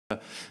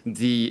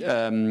the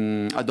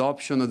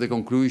adoption of the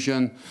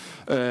conclusion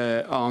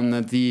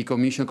on the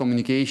Commission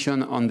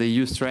communication on the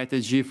EU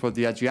strategy for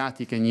the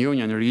Adriatic and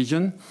Ionian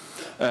region,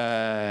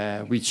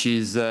 which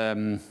is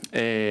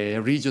a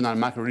regional,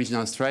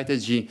 macro-regional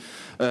strategy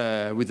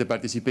with the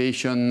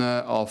participation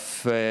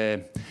of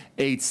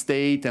 8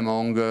 states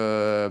among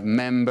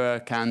member,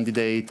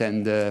 candidate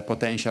and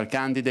potential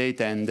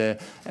candidate, and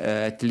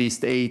at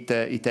least 8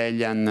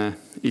 Italian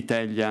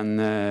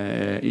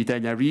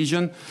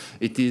region.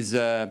 It is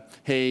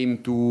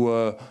aimed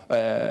to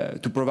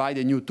provide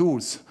a new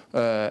tools,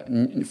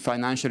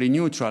 financially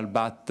neutral,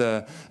 but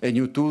a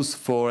new tools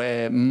for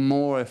a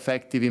more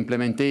effective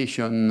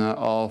implementation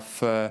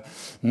of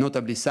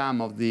notably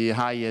some of the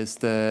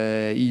highest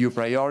EU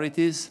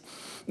priorities.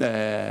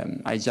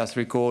 I just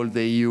recall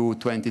the EU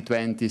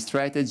 2020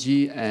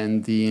 strategy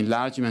and the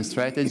enlargement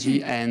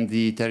strategy and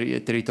the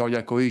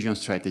territorial cohesion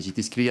strategy. It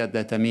is clear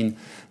that, I mean,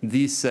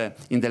 this,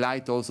 in the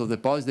light also of the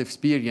positive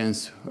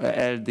experience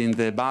held in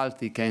the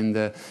Baltic and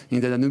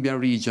in the Danubian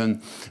region,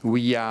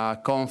 we are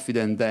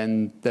confident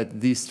then that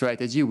this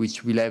strategy,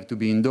 which will have to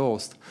be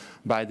endorsed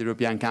by the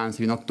European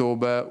Council in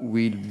October,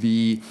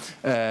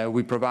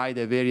 will provide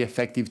a very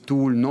effective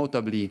tool,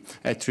 notably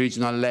at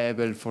regional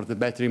level, for the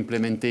better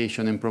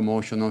implementation and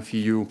promotion of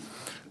EU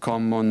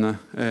common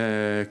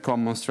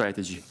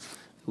strategy.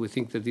 We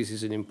think that this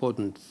is an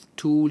important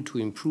tool to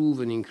improve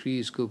and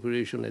increase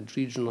cooperation at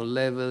regional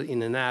level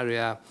in an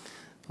area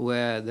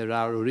where there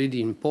are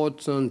already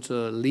important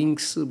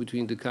links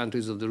between the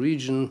countries of the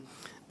region,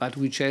 but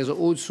which has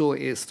also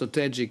a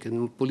strategic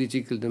and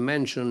political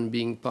dimension,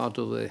 being part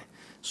of a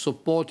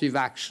supportive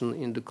action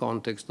in the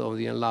context of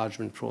the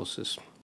enlargement process.